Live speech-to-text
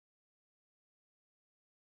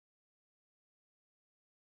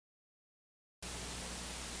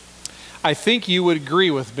I think you would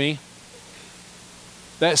agree with me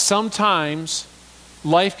that sometimes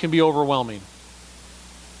life can be overwhelming.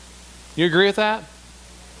 You agree with that?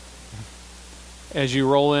 As you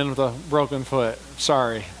roll in with a broken foot.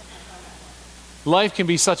 Sorry. Life can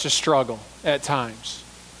be such a struggle at times.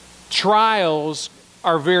 Trials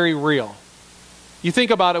are very real. You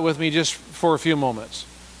think about it with me just for a few moments.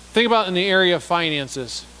 Think about in the area of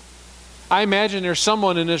finances. I imagine there's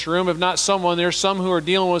someone in this room, if not someone, there's some who are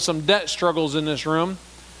dealing with some debt struggles in this room,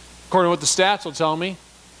 according to what the stats will tell me.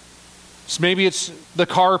 So maybe it's the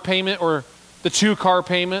car payment or the 2 car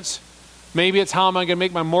payments. Maybe it's how am I going to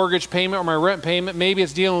make my mortgage payment or my rent payment. Maybe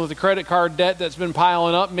it's dealing with the credit card debt that's been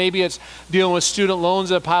piling up. Maybe it's dealing with student loans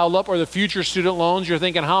that have piled up or the future student loans. You're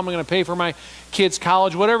thinking, how am I going to pay for my kids'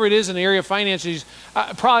 college? Whatever it is in the area of finances,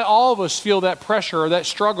 probably all of us feel that pressure or that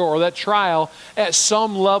struggle or that trial at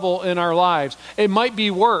some level in our lives. It might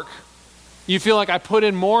be work. You feel like I put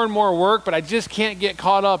in more and more work, but I just can't get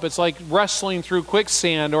caught up. It's like wrestling through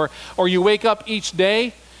quicksand. Or you wake up each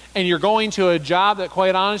day and you're going to a job that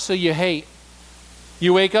quite honestly you hate.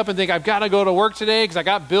 You wake up and think, I've got to go to work today because I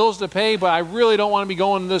got bills to pay, but I really don't want to be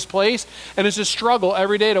going to this place. And it's a struggle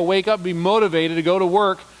every day to wake up, be motivated to go to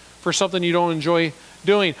work for something you don't enjoy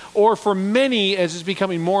doing. Or for many, as it's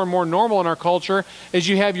becoming more and more normal in our culture, is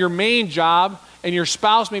you have your main job and your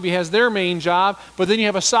spouse maybe has their main job, but then you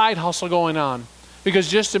have a side hustle going on. Because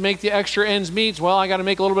just to make the extra ends meet, well, I got to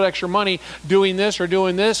make a little bit extra money doing this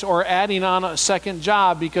or adding on a second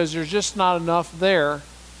job because there's just not enough there.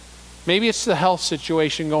 Maybe it's the health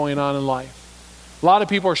situation going on in life. A lot of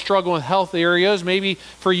people are struggling with health areas. Maybe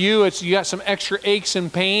for you, it's you got some extra aches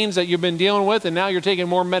and pains that you've been dealing with, and now you're taking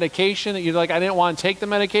more medication that you're like, I didn't want to take the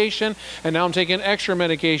medication, and now I'm taking extra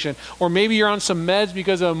medication. Or maybe you're on some meds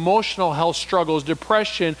because of emotional health struggles,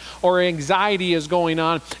 depression, or anxiety is going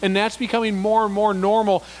on, and that's becoming more and more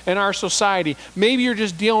normal in our society. Maybe you're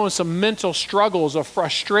just dealing with some mental struggles of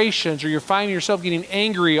frustrations, or you're finding yourself getting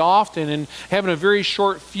angry often and having a very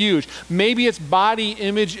short fuse. Maybe it's body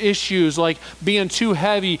image issues like being too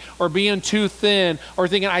heavy or being too thin or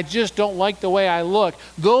thinking, I just don't like the way I look.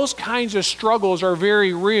 Those kinds of struggles are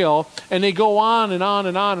very real, and they go on and on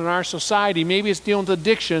and on in our society. Maybe it's dealing with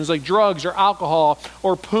addictions like drugs or alcohol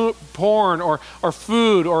or porn or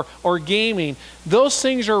food or gaming. Those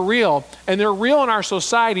things are real, and they're real in our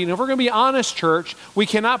society. And if we're going to be honest, church, we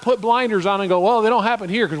cannot put blinders on and go, well, they don't happen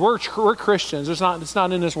here because we're Christians. It's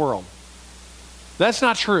not in this world. That's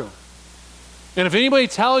not true. And if anybody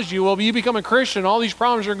tells you, well, you become a Christian, all these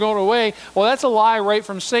problems are going away, well, that's a lie right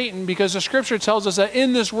from Satan, because the scripture tells us that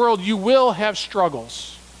in this world you will have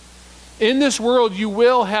struggles. In this world you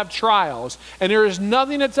will have trials. And there is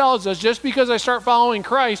nothing that tells us just because I start following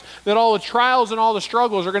Christ that all the trials and all the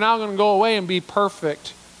struggles are now going to go away and be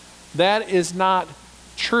perfect. That is not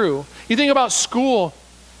true. You think about school.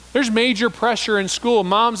 There's major pressure in school.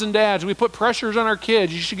 Moms and dads, we put pressures on our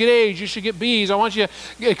kids. You should get A's, you should get B's. I want you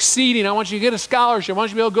exceeding. I want you to get a scholarship. I want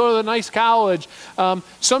you to be able to go to a nice college.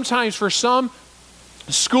 Sometimes for some,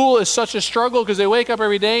 school is such a struggle because they wake up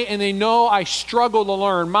every day and they know I struggle to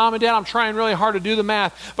learn. Mom and Dad, I'm trying really hard to do the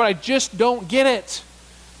math, but I just don't get it.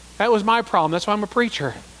 That was my problem. That's why I'm a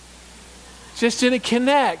preacher. Just didn't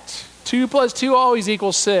connect. 2 + 2 always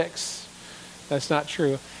equals 6. That's not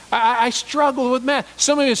true. I struggle with math.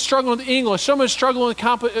 Somebody is struggling with English. Somebody is struggling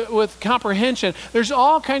with comprehension. There's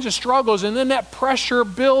all kinds of struggles, and then that pressure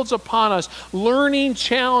builds upon us. Learning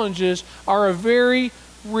challenges are a very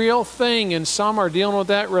real thing, and some are dealing with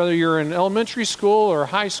that, whether you're in elementary school or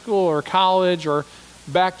high school or college or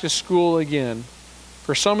back to school again.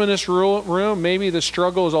 For some in this room, maybe the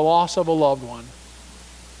struggle is a loss of a loved one.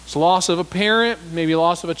 It's loss of a parent, maybe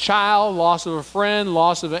loss of a child, loss of a friend,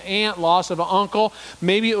 loss of an aunt, loss of an uncle.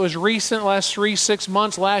 Maybe it was recent, last 3-6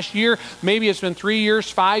 months, last year. Maybe it's been 3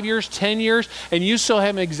 years, 5 years, 10 years, and you still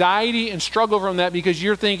have anxiety and struggle from that because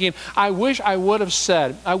you're thinking, I wish I would have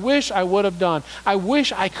said, I wish I would have done, I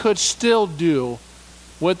wish I could still do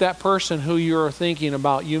with that person who you're thinking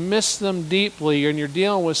about. You miss them deeply, and you're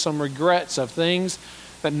dealing with some regrets of things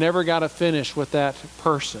that never got to finish with that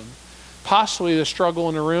person. Possibly the struggle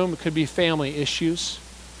in the room, it could be family issues.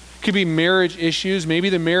 It could be marriage issues. Maybe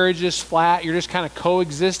the marriage is flat. You're just kind of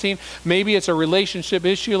coexisting. Maybe it's a relationship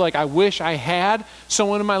issue like I wish I had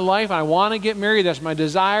someone in my life. I want to get married. That's my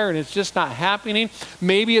desire, and it's just not happening.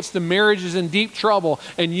 Maybe it's the marriage is in deep trouble,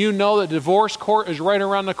 and you know that divorce court is right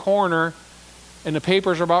around the corner, and the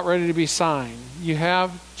papers are about ready to be signed. You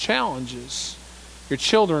have challenges. Your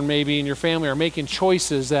children maybe and your family are making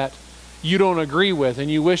choices that you don't agree with,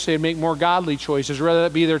 and you wish they'd make more godly choices, whether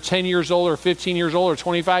that be they're 10 years old or 15 years old or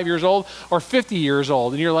 25 years old or 50 years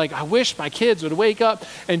old. And you're like, I wish my kids would wake up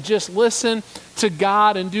and just listen to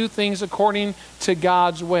God and do things according to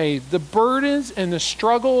God's way. The burdens and the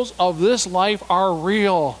struggles of this life are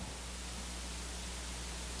real.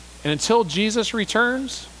 And until Jesus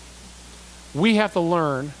returns, we have to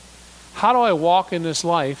learn, how do I walk in this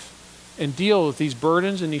life and deal with these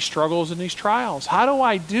burdens and these struggles and these trials? How do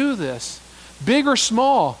I do this? Big or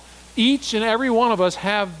small, each and every one of us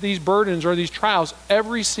have these burdens or these trials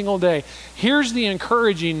every single day. Here's the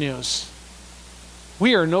encouraging news.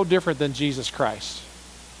 We are no different than Jesus Christ.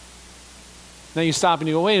 Now you stop and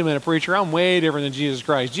you go, wait a minute, preacher, I'm way different than Jesus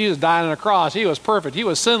Christ. Jesus died on a cross. He was perfect. He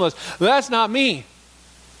was sinless. That's not me.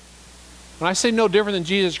 When I say no different than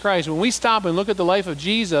Jesus Christ, when we stop and look at the life of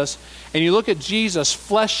Jesus, and you look at Jesus,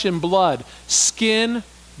 flesh and blood, skin,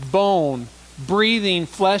 bone, breathing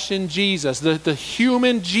flesh in Jesus, the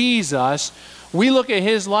human Jesus, we look at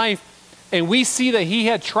his life and we see that he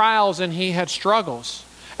had trials and he had struggles.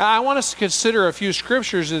 And I want us to consider a few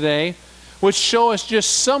scriptures today which show us just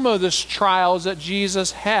some of the trials that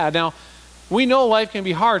Jesus had. Now, we know life can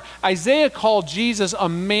be hard. Isaiah called Jesus a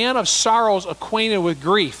man of sorrows, acquainted with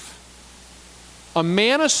grief. A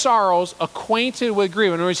man of sorrows, acquainted with grief.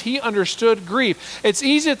 In other words, he understood grief. It's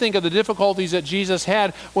easy to think of the difficulties that Jesus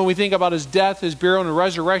had when we think about his death, his burial, and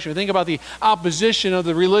resurrection. We think about the opposition of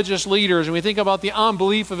the religious leaders, and we think about the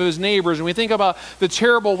unbelief of his neighbors, and we think about the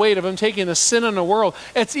terrible weight of him taking the sin in the world.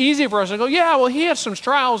 It's easy for us to go, yeah, well, he had some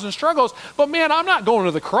trials and struggles, but man, I'm not going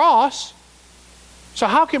to the cross. So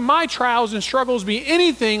how can my trials and struggles be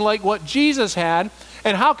anything like what Jesus had?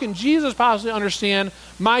 And how can Jesus possibly understand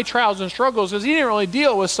my trials and struggles? Because he didn't really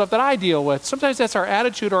deal with stuff that I deal with. Sometimes that's our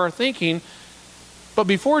attitude or our thinking. But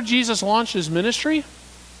before Jesus launched his ministry,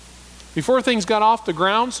 before things got off the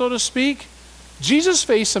ground, so to speak, Jesus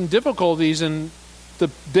faced some difficulties in the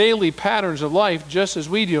daily patterns of life just as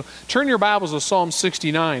we do. Turn your Bibles to Psalm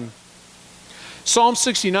 69. Psalm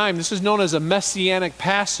 69, this is known as a messianic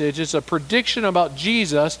passage. It's a prediction about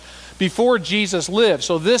Jesus before Jesus lived.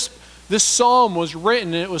 So this psalm was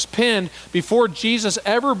written and it was penned before Jesus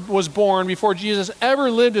ever was born, before Jesus ever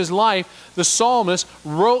lived his life. The psalmist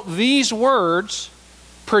wrote these words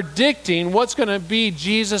predicting what's going to be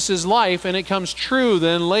Jesus' life, and it comes true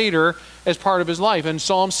then later as part of his life. In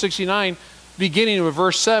Psalm 69, beginning with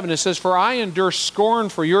verse 7, it says, "For I endure scorn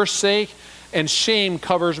for your sake, and shame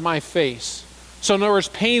covers my face." So in other words,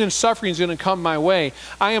 pain and suffering is going to come my way.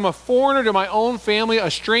 I am a foreigner to my own family, a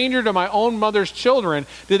stranger to my own mother's children.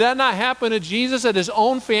 Did that not happen to Jesus, that his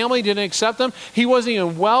own family didn't accept him? He wasn't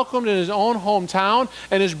even welcomed in his own hometown,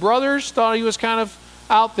 and his brothers thought he was kind of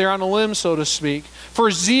out there on a limb, so to speak. "For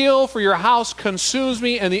zeal for your house consumes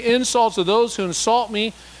me, and the insults of those who insult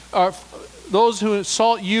me, those who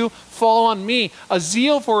insult you, fall on me." A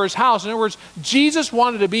zeal for his house. In other words, Jesus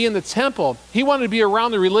wanted to be in the temple. He wanted to be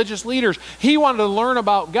around the religious leaders. He wanted to learn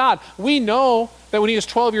about God. We know that when he was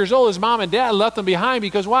 12 years old, his mom and dad left him behind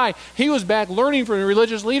because why? He was back learning from the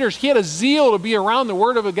religious leaders. He had a zeal to be around the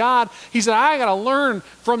Word of God. He said, I got to learn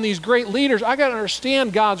from these great leaders. I got to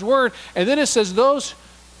understand God's Word. And then it says, those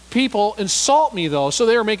people insult me, though. So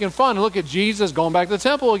they were making fun. Look at Jesus going back to the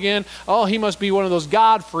temple again. Oh, he must be one of those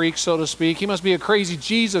God freaks, so to speak. He must be a crazy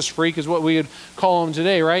Jesus freak is what we would call him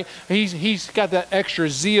today, right? He's got that extra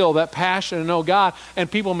zeal, that passion to know God,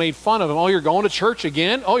 and people made fun of him. Oh, you're going to church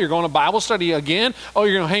again? Oh, you're going to Bible study again? Oh,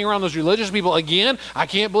 you're going to hang around those religious people again? I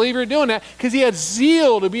can't believe you're doing that, because he had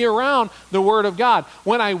zeal to be around the Word of God.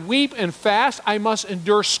 When I weep and fast, I must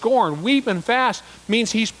endure scorn. Weep and fast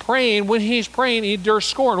means he's praying. When he's praying, he endures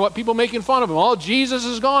scorn. What people making fun of him? Oh, Jesus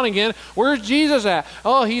is gone again. Where's Jesus at?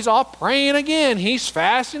 Oh, he's off praying again. He's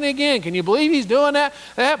fasting again. Can you believe he's doing that?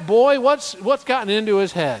 That boy, what's gotten into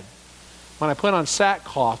his head? When I put on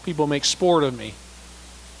sackcloth, people make sport of me.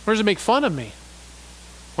 Or does it make fun of me?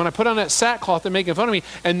 When I put on that sackcloth, they're making fun of me.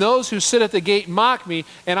 And those who sit at the gate mock me,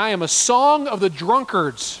 and I am a song of the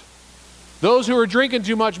drunkards. Those who are drinking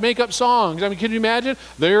too much make up songs. I mean, can you imagine?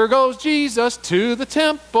 There goes Jesus to the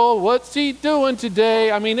temple. What's he doing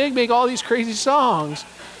today? I mean, they make all these crazy songs.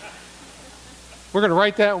 We're going to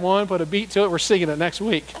write that one, put a beat to it. We're singing it next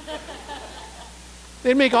week.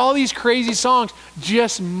 They make all these crazy songs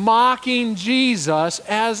just mocking Jesus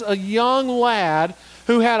as a young lad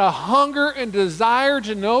who had a hunger and desire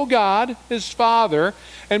to know God, his Father.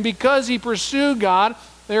 And because he pursued God,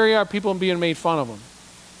 there you are, people being made fun of him.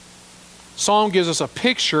 Psalm gives us a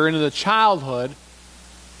picture into the childhood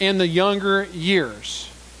and the younger years.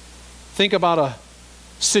 Think about a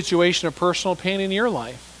situation of personal pain in your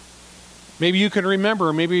life. Maybe you can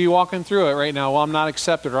remember, maybe you're walking through it right now. Well, I'm not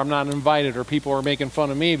accepted, or I'm not invited, or people are making fun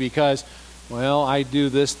of me because, well, I do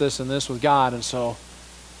this, this, and this with God, and so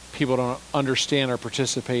people don't understand or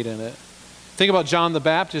participate in it. Think about John the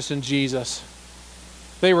Baptist and Jesus.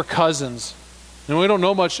 They were cousins. And we don't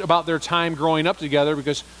know much about their time growing up together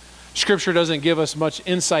because Scripture doesn't give us much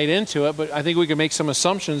insight into it, but I think we can make some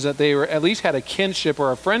assumptions that they were at least had a kinship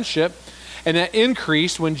or a friendship, and that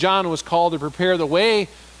increased when John was called to prepare the way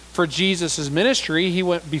for Jesus' ministry. He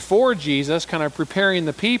went before Jesus, kind of preparing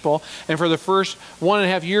the people, and for the first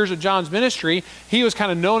 1.5 years of John's ministry, he was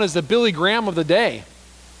kind of known as the Billy Graham of the day.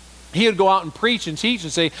 He would go out and preach and teach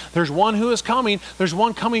and say, there's one who is coming. There's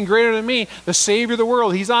one coming greater than me, the Savior of the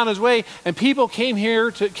world. He's on his way. And people came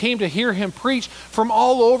to hear him preach from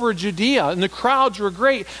all over Judea. And the crowds were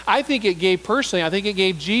great. I think it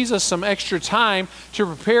gave Jesus some extra time to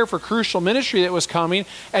prepare for crucial ministry that was coming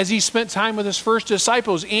as he spent time with his first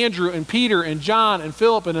disciples, Andrew and Peter and John and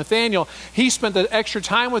Philip and Nathaniel. He spent that extra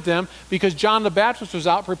time with them because John the Baptist was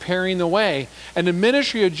out preparing the way. And the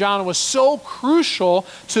ministry of John was so crucial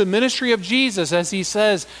to the ministry of Jesus, as he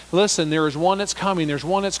says, listen, there is one that's coming, there's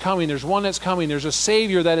one that's coming, there's one that's coming, there's a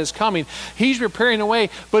Savior that is coming. He's preparing the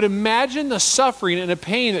way. But imagine the suffering and the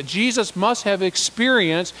pain that Jesus must have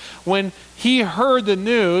experienced when he heard the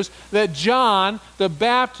news that John the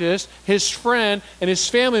Baptist, his friend and his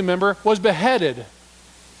family member, was beheaded. And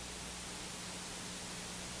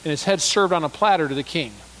his head served on a platter to the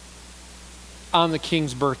king on the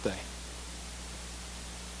king's birthday.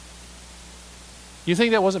 You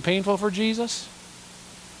think that wasn't painful for Jesus?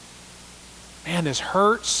 Man, this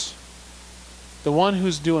hurts. The one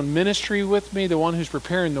who's doing ministry with me, the one who's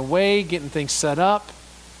preparing the way, getting things set up,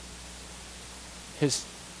 has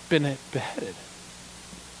been beheaded.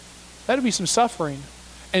 That'd be some suffering.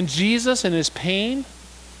 And Jesus in his pain,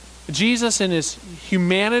 Jesus in his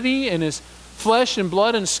humanity and his flesh and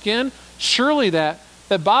blood and skin, surely that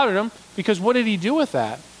bothered him, because what did he do with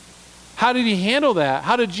that? How did he handle that?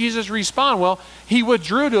 How did Jesus respond? Well, he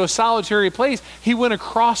withdrew to a solitary place. He went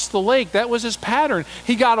across the lake. That was his pattern.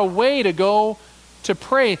 He got away to go to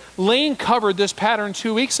pray. Lane covered this pattern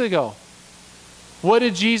 2 weeks ago. What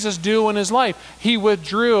did Jesus do in his life? He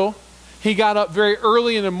withdrew. He got up very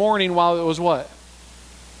early in the morning while it was what?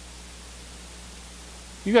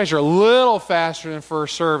 You guys are a little faster than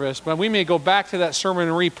first service, but we may go back to that sermon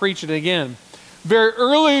and re-preach it again. Very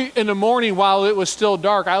early in the morning while it was still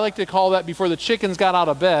dark, I like to call that before the chickens got out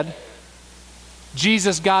of bed,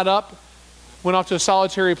 Jesus got up, went off to a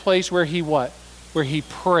solitary place where he what? Where he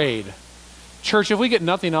prayed. Church, if we get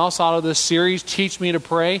nothing else out of this series, Teach Me to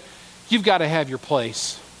Pray, you've got to have your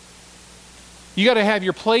place. You got to have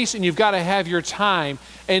your place and you've got to have your time.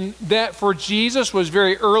 And that for Jesus was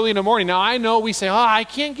very early in the morning. Now I know we say, oh, I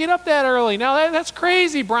can't get up that early. Now that's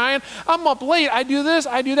crazy, Brian. I'm up late. I do this,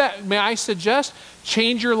 I do that. May I suggest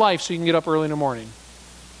change your life so you can get up early in the morning?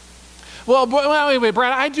 Well, wait,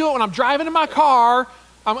 Brian, I do it when I'm driving in my car.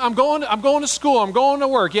 I'm going to school. I'm going to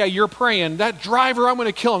work. Yeah, you're praying. That driver, I'm going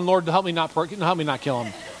to kill him. Lord, help me not kill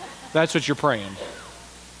him. That's what you're praying.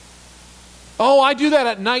 Oh, I do that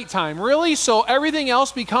at nighttime. Really? So everything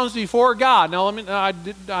else becomes before God. Now, I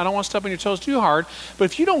don't want to step on your toes too hard, but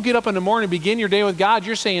if you don't get up in the morning and begin your day with God,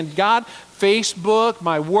 you're saying, God, Facebook,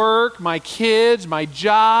 my work, my kids, my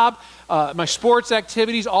job, my sports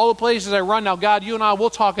activities, all the places I run. Now, God, you and I,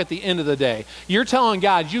 we'll talk at the end of the day. You're telling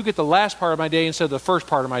God, you get the last part of my day instead of the first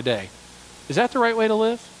part of my day. Is that the right way to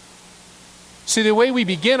live? See, the way we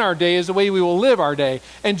begin our day is the way we will live our day.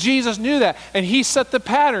 And Jesus knew that. And he set the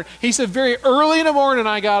pattern. He said, very early in the morning,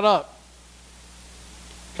 I got up.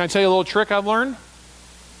 Can I tell you a little trick I've learned?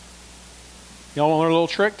 Y'all want to learn a little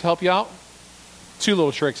trick to help you out? 2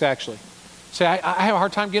 little tricks, actually. Say, I have a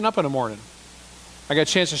hard time getting up in the morning. I got a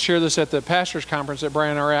chance to share this at the pastor's conference that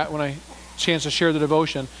Brian and I are at when I chance to share the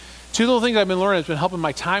devotion. 2 little things I've been learning that's been helping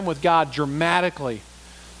my time with God dramatically.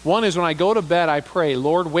 One is when I go to bed, I pray,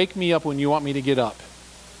 Lord, wake me up when you want me to get up.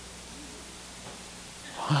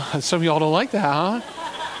 Some of y'all don't like that, huh?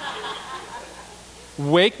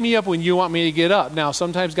 Wake me up when you want me to get up. Now,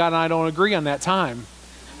 sometimes God and I don't agree on that time.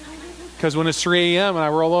 Because when it's 3 a.m. and I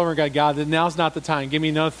roll over and go, God, now's not the time. Give me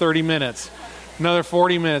another 30 minutes, another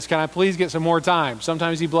 40 minutes. Can I please get some more time?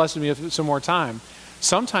 Sometimes he blesses me with some more time.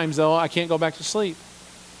 Sometimes, though, I can't go back to sleep.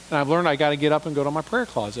 And I've learned I got to get up and go to my prayer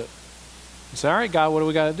closet. I say, all right, God, what do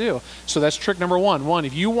we got to do? So that's trick number 1. One,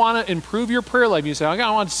 if you want to improve your prayer life, you say,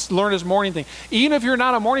 I want to learn this morning thing. Even if you're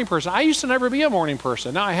not a morning person. I used to never be a morning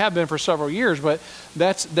person. Now I have been for several years, but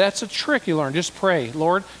that's a trick you learn. Just pray,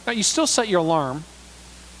 Lord. Now you still set your alarm,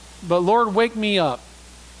 but Lord, wake me up.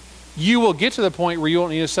 You will get to the point where you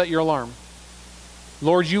won't need to set your alarm.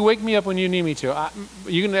 Lord, you wake me up when you need me to.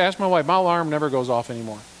 You can ask my wife. My alarm never goes off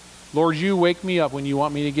anymore. Lord, you wake me up when you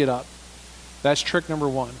want me to get up. That's trick number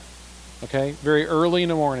one. Okay? Very early in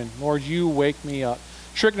the morning. Lord, you wake me up.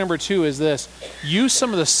 Trick number two is this. Use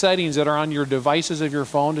some of the settings that are on your devices of your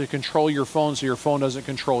phone to control your phone so your phone doesn't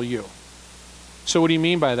control you. So what do you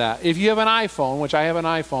mean by that? If you have an iPhone, which I have an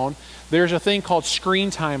iPhone, there's a thing called screen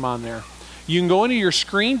time on there. You can go into your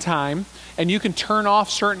screen time and you can turn off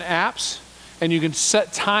certain apps, and you can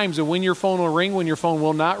set times of when your phone will ring, when your phone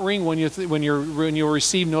will not ring, when you'll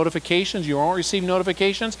receive notifications, you won't receive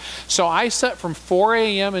notifications. So I set from 4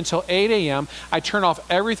 a.m. until 8 a.m. I turn off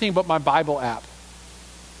everything but my Bible app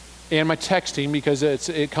and my texting, because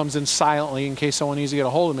it comes in silently in case someone needs to get a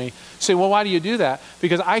hold of me. You say, well, why do you do that?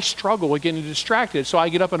 Because I struggle with getting distracted. So I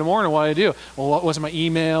get up in the morning, what do I do? Well, what was my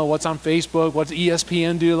email? What's on Facebook? What's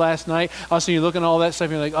ESPN do last night? Also, you look at all that stuff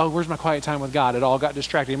and you're like, oh, where's my quiet time with God? It all got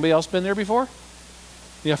distracted. Anybody else been there before?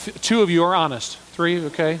 Yeah, 2 of you are honest. 3,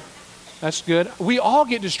 okay. That's good. We all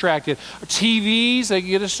get distracted. TVs, they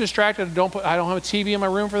get us distracted. I don't have a TV in my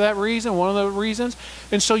room for that reason, one of the reasons.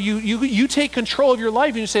 And so you take control of your life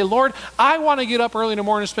and you say, Lord, I want to get up early in the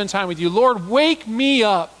morning and spend time with you. Lord, wake me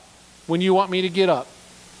up when you want me to get up.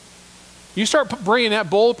 You start praying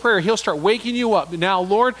that bold prayer, he'll start waking you up. Now,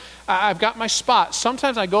 Lord, I've got my spot.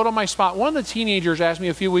 Sometimes I go to my spot. One of the teenagers asked me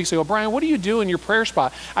a few weeks ago, Brian, what do you do in your prayer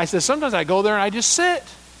spot? I said, sometimes I go there and I just sit.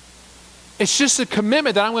 It's just a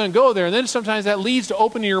commitment that I'm going to go there. And then sometimes that leads to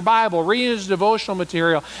opening your Bible, reading his devotional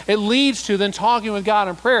material. It leads to then talking with God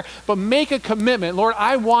in prayer. But make a commitment. Lord,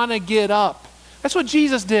 I want to get up. That's what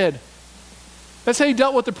Jesus did. That's how he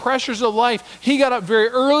dealt with the pressures of life. He got up very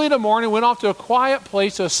early in the morning, went off to a quiet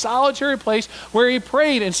place, to a solitary place where he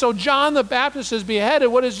prayed. And so John the Baptist is beheaded.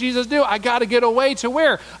 What does Jesus do? I got to get away to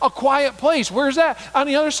where? A quiet place. Where's that? On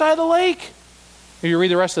the other side of the lake. If you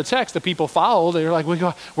read the rest of the text, the people followed. They're like,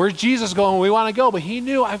 where's Jesus going? We want to go. But he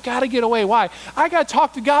knew, I've got to get away. Why? I got to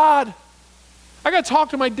talk to God. I got to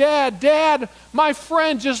talk to my dad. Dad, my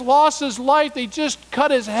friend just lost his life. They just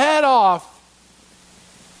cut his head off.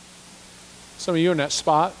 Some of you are in that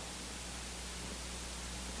spot.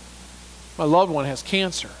 My loved one has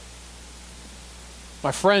cancer.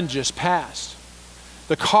 My friend just passed.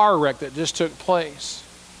 The car wreck that just took place.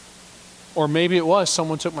 Or maybe it was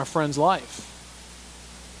someone took my friend's life.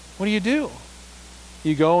 What do?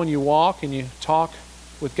 You go and you walk and you talk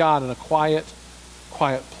with God in a quiet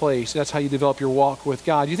place. That's how you develop your walk with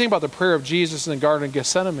God. You think about the prayer of Jesus in the Garden of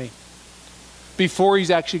Gethsemane before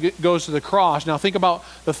he actually goes to the cross. Now think about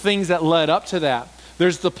the things that led up to that.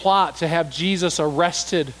 There's the plot to have Jesus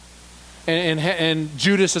arrested. And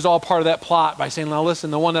Judas is all part of that plot by saying, now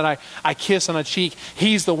listen, the one that I kiss on a cheek,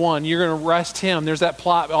 he's the one. You're going to arrest him. There's that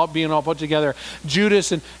plot being all put together.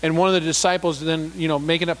 Judas and one of the disciples then,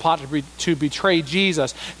 making that plot to betray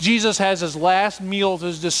Jesus. Jesus has his last meal with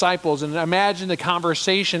his disciples. And imagine the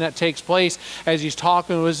conversation that takes place as he's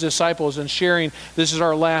talking to his disciples and sharing, this is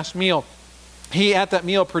our last meal. He, at that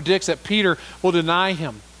meal, predicts that Peter will deny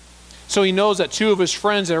him. So he knows that 2 of his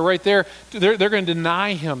friends that are right there, they're going to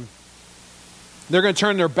deny him. They're going to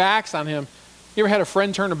turn their backs on him. You ever had a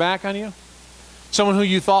friend turn their back on you? Someone who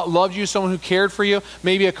you thought loved you, someone who cared for you,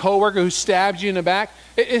 maybe a coworker who stabbed you in the back.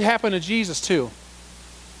 It happened to Jesus too.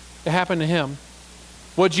 It happened to him.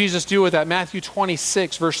 What did Jesus do with that? Matthew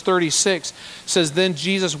 26, verse 36 says, then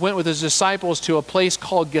Jesus went with his disciples to a place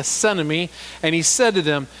called Gethsemane, and he said to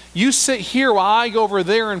them, you sit here while I go over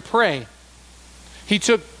there and pray. He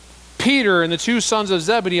took Peter and the 2 sons of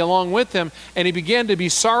Zebedee along with him, and he began to be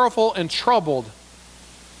sorrowful and troubled.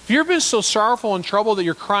 Have you ever been so sorrowful and troubled that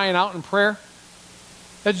you're crying out in prayer?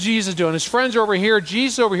 That's Jesus doing. His friends are over here.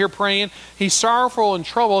 Jesus over here praying. He's sorrowful and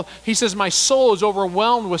troubled. He says, my soul is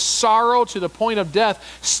overwhelmed with sorrow to the point of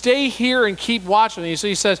death. Stay here and keep watching me. So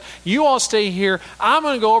he says, you all stay here. I'm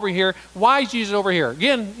going to go over here. Why is Jesus over here?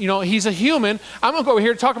 Again, he's a human. I'm going to go over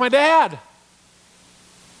here to talk to my dad.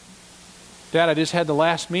 Dad, I just had the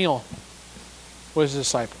last meal with his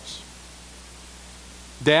disciples.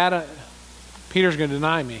 Dad, Peter's going to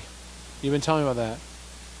deny me. You've been telling me about that.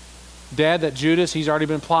 Dad, that Judas, he's already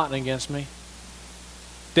been plotting against me.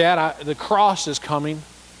 Dad, the cross is coming.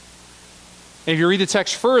 And if you read the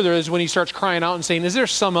text further, is when he starts crying out and saying, is there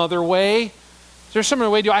some other way? Is there some other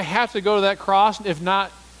way? Do I have to go to that cross? If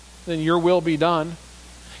not, then your will be done.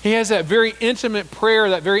 He has that very intimate prayer,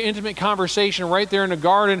 that very intimate conversation right there in the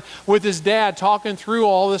garden with his dad, talking through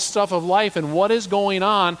all this stuff of life and what is going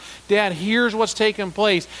on. Dad, here's what's taking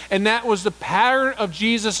place. And that was the pattern of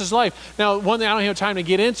Jesus' life. Now, one thing I don't have time to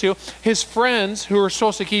get into, his friends who were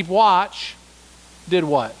supposed to keep watch did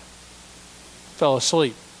what? Fell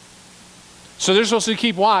asleep. So they're supposed to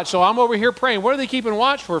keep watch. So I'm over here praying. What are they keeping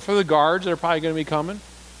watch for? For the guards that are probably going to be coming.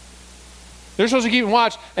 They're supposed to keep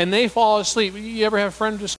watch, and they fall asleep. You ever have a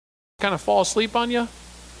friend just kind of fall asleep on you?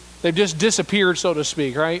 They've just disappeared, so to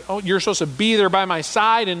speak, right? Oh, you're supposed to be there by my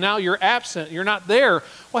side, and now you're absent. You're not there.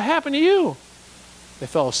 What happened to you? They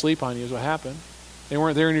fell asleep on you is what happened. They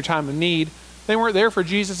weren't there in your time of need. They weren't there for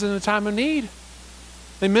Jesus in the time of need.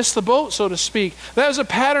 They missed the boat, so to speak. That was a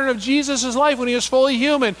pattern of Jesus' life when he was fully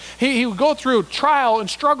human. He would go through trial and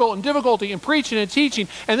struggle and difficulty and preaching and teaching,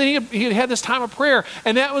 and then he had this time of prayer,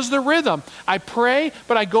 and that was the rhythm. I pray,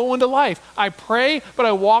 but I go into life. I pray, but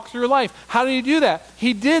I walk through life. How did he do that?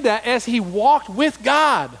 He did that as he walked with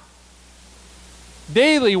God.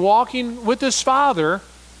 Daily walking with his Father,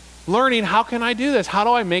 learning, how can I do this? How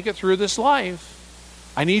do I make it through this life?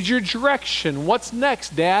 I need your direction. What's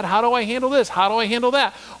next, Dad? How do I handle this? How do I handle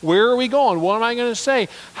that? Where are we going? What am I going to say?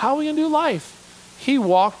 How are we going to do life? He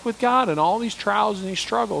walked with God in all these trials and these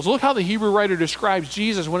struggles. Look how the Hebrew writer describes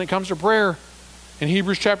Jesus when it comes to prayer in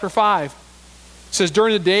Hebrews chapter 5. It says,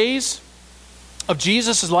 during the days of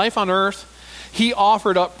Jesus' life on earth, he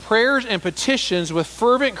offered up prayers and petitions with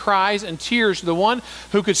fervent cries and tears to the one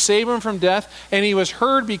who could save him from death, and he was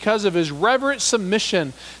heard because of his reverent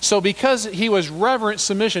submission. So because he was reverent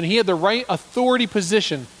submission, he had the right authority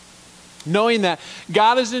position. Knowing that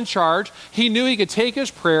God is in charge, he knew he could take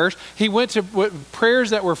his prayers. He went to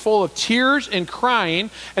prayers that were full of tears and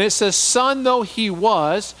crying, and it says, son though he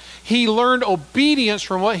was, he learned obedience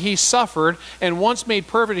from what he suffered, and once made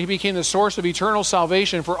perfect, he became the source of eternal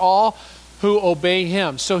salvation for all who obey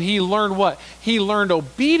him. So he learned what? He learned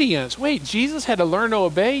obedience. Wait, Jesus had to learn to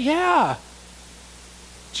obey? Yeah.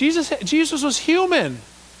 Jesus was human.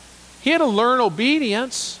 He had to learn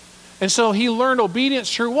obedience. And so he learned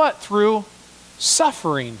obedience through what? Through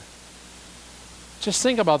suffering. Just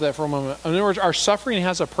think about that for a moment. In other words, our suffering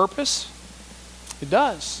has a purpose. It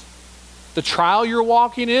does. The trial you're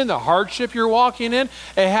walking in, the hardship you're walking in,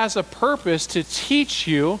 it has a purpose to teach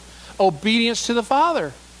you obedience to the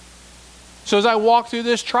Father. So as I walk through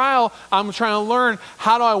this trial, I'm trying to learn,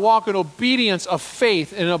 how do I walk in obedience of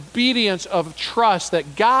faith, in obedience of trust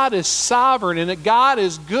that God is sovereign and that God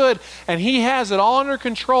is good and he has it all under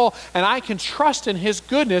control, and I can trust in his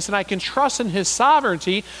goodness and I can trust in his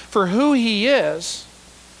sovereignty for who he is.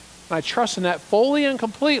 And I trust in that fully and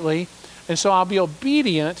completely, and so I'll be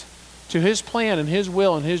obedient to his plan and his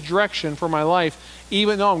will and his direction for my life,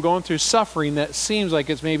 even though I'm going through suffering that seems like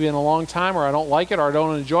it's maybe in a long time, or I don't like it, or I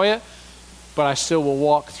don't enjoy it. But I still will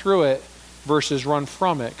walk through it versus run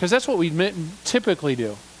from it. Because that's what we typically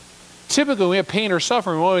do. Typically, we have pain or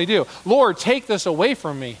suffering. What do? Lord, take this away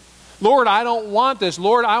from me. Lord, I don't want this.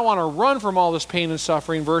 Lord, I want to run from all this pain and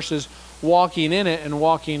suffering versus walking in it and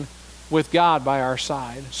walking with God by our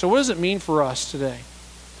side. So what does it mean for us today?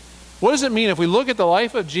 What does it mean if we look at the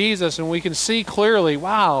life of Jesus and we can see clearly,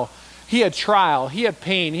 wow, he had trial, he had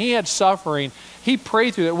pain, he had suffering, he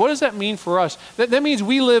prayed through that. What does that mean for us? That means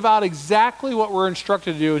we live out exactly what we're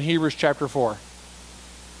instructed to do in Hebrews chapter 4.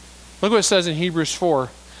 Look what it says in Hebrews 4.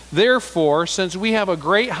 Therefore, since we have a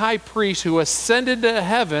great high priest who ascended to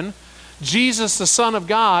heaven, Jesus, the Son of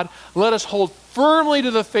God, let us hold firmly to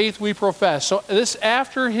the faith we profess. So this,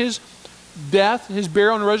 after his death, his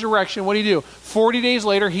burial and resurrection, what did he do? 40 days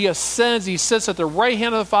later, he ascends, he sits at the right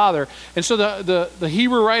hand of the Father. And so the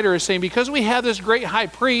Hebrew writer is saying, because we have this great high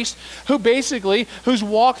priest who's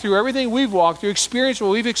walked through everything we've walked through, experienced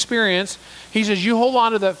what we've experienced, he says, you hold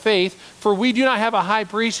on to that faith, for we do not have a high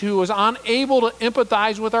priest who was unable to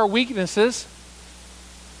empathize with our weaknesses,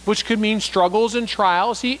 which could mean struggles and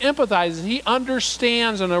trials. He empathizes. He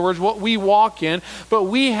understands, in other words, what we walk in. But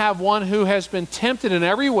we have one who has been tempted in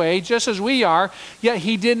every way, just as we are, yet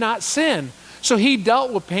he did not sin. So he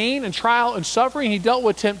dealt with pain and trial and suffering. He dealt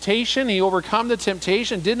with temptation. He overcome the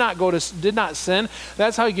temptation, did not sin.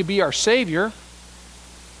 That's how he could be our Savior.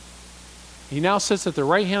 He now sits at the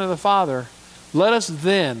right hand of the Father. Let us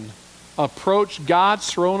then approach God's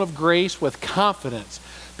throne of grace with confidence.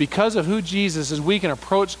 Because of who Jesus is, we can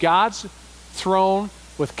approach God's throne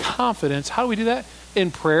with confidence. How do we do that?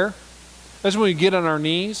 In prayer. That's when we get on our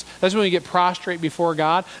knees. That's when we get prostrate before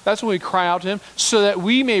God. That's when we cry out to him so that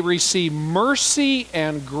we may receive mercy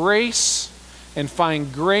and grace and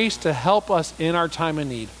find grace to help us in our time of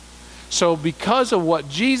need. So because of what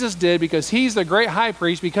Jesus did, because he's the great high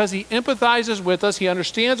priest, because he empathizes with us, he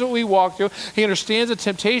understands what we walk through, he understands the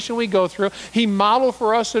temptation we go through, he modeled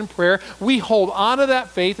for us in prayer, we hold on to that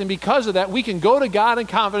faith, and because of that, we can go to God in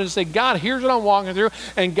confidence and say, God, here's what I'm walking through,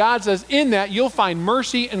 and God says, in that, you'll find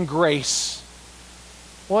mercy and grace.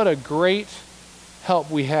 What a great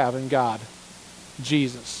help we have in God,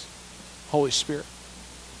 Jesus, Holy Spirit.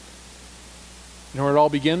 You know where it all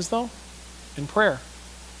begins, though? In prayer.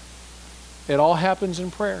 It all happens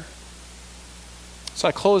in prayer. So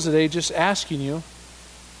I close today just asking you,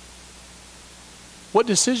 what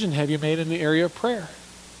decision have you made in the area of prayer?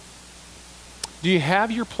 Do you have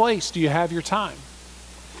your place? Do you have your time?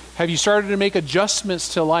 Have you started to make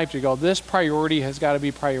adjustments to life to go, this priority has got to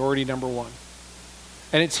be priority number one?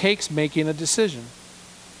 And it takes making a decision.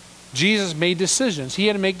 Jesus made decisions. He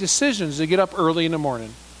had to make decisions to get up early in the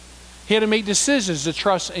morning. He had to make decisions to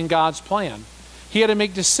trust in God's plan. He had to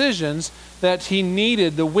make decisions that he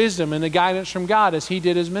needed the wisdom and the guidance from God as he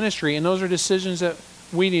did his ministry. And those are decisions that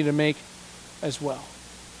we need to make as well.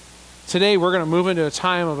 Today we're going to move into a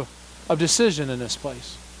time of decision in this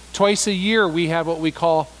place. Twice a year we have what we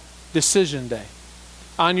call Decision Day.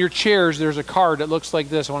 On your chairs there's a card that looks like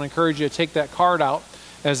this. I want to encourage you to take that card out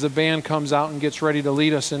as the band comes out and gets ready to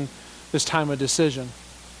lead us in this time of decision.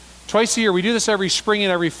 Twice a year, we do this every spring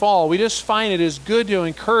and every fall. We just find it is good to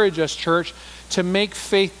encourage us, church, to make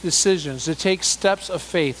faith decisions, to take steps of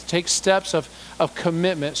faith, take steps of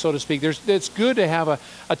commitment, so to speak. It's good to have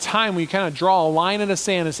a time where you kind of draw a line in the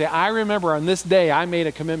sand and say, I remember on this day I made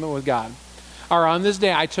a commitment with God. Or on this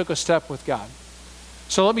day I took a step with God.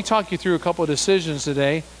 So let me talk you through a couple of decisions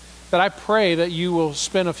today that I pray that you will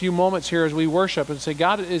spend a few moments here as we worship and say,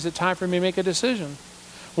 God, is it time for me to make a decision?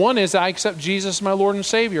 One is I accept Jesus as my Lord and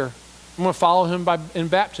Savior. I'm going to follow him in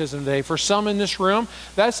baptism today. For some in this room,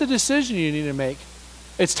 that's a decision you need to make.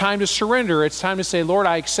 It's time to surrender. It's time to say, Lord,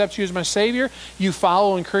 I accept you as my Savior. You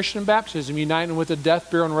follow in Christian baptism, uniting with the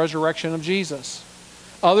death, burial, and resurrection of Jesus.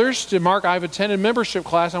 Others, to mark, I've attended membership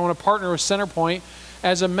class. I want to partner with Centerpoint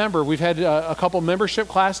as a member. We've had a couple membership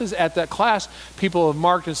classes. At that class, people have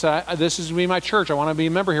marked and said, this is going to be my church. I want to be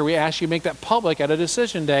a member here. We ask you to make that public at a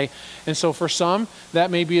decision day. And so for some, that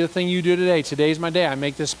may be the thing you do today. Today's my day. I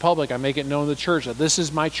make this public. I make it known to the church that this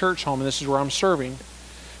is my church home and this is where I'm serving.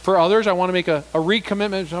 For others, I want to make a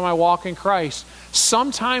recommitment to my walk in Christ.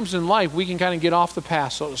 Sometimes in life, we can kind of get off the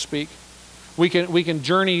path, so to speak. We can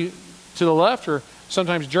journey to the left or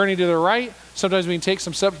sometimes journey to the right. Sometimes we can take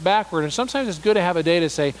some steps backward. And sometimes it's good to have a day to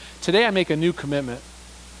say, today I make a new commitment.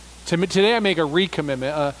 Today I make a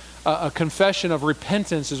recommitment. A confession of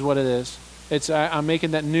repentance is what it is. I'm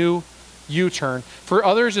making that new U-turn. For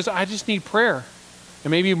others, it's I just need prayer.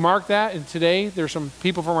 And maybe you mark that, and today there's some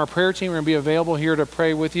people from our prayer team who are going to be available here to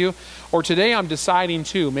pray with you. Or today I'm deciding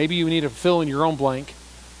to. Maybe you need to fill in your own blank.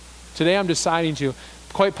 Today I'm deciding to.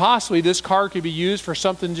 Quite possibly this card could be used for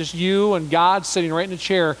something just you and God sitting right in the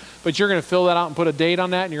chair, but you're going to fill that out and put a date on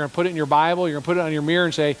that, and you're going to put it in your Bible, you're going to put it on your mirror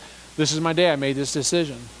and say, this is my day, I made this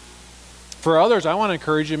decision. For others, I want to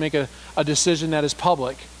encourage you to make a decision that is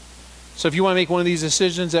public. So if you want to make one of these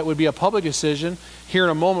decisions that would be a public decision, here in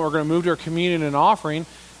a moment we're going to move to our communion and offering.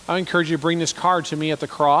 I encourage you to bring this card to me at the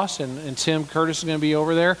cross, and Tim Curtis is going to be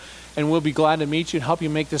over there, and we'll be glad to meet you and help you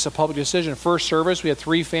make this a public decision. First service, we had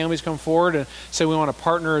 3 families come forward and say we want to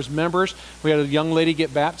partner as members. We had a young lady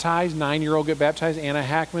get baptized, 9-year-old get baptized, Anna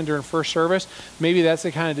Hackman, during first service. Maybe that's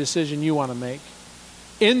the kind of decision you want to make.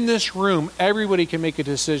 In this room, everybody can make a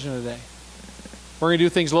decision today. We're going to do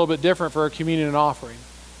things a little bit different for our communion and offering.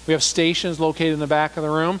 We have stations located in the back of the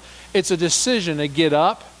room. It's a decision to get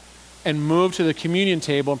up and move to the communion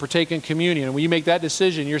table and partake in communion. And when you make that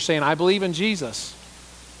decision, you're saying, I believe in Jesus.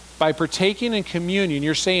 By partaking in communion,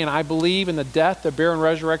 you're saying, I believe in the death, the burial, and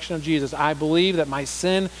resurrection of Jesus. I believe that my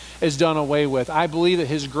sin is done away with. I believe that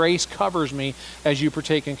his grace covers me as you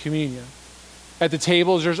partake in communion. At the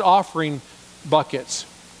tables, there's offering buckets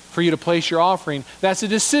for you to place your offering. That's a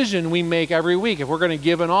decision we make every week. If we're going to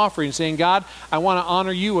give an offering, saying, God, I want to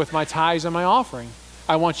honor you with my tithes and my offering.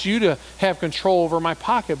 I want you to have control over my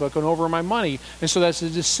pocketbook and over my money. And so that's a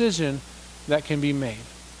decision that can be made.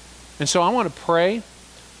 And so I want to pray. And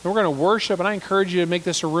we're going to worship, and I encourage you to make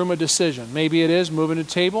this a room of decision. Maybe it is moving to the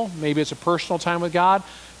table. Maybe it's a personal time with God.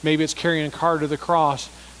 Maybe it's carrying a card to the cross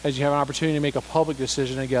as you have an opportunity to make a public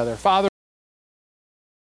decision together. Father,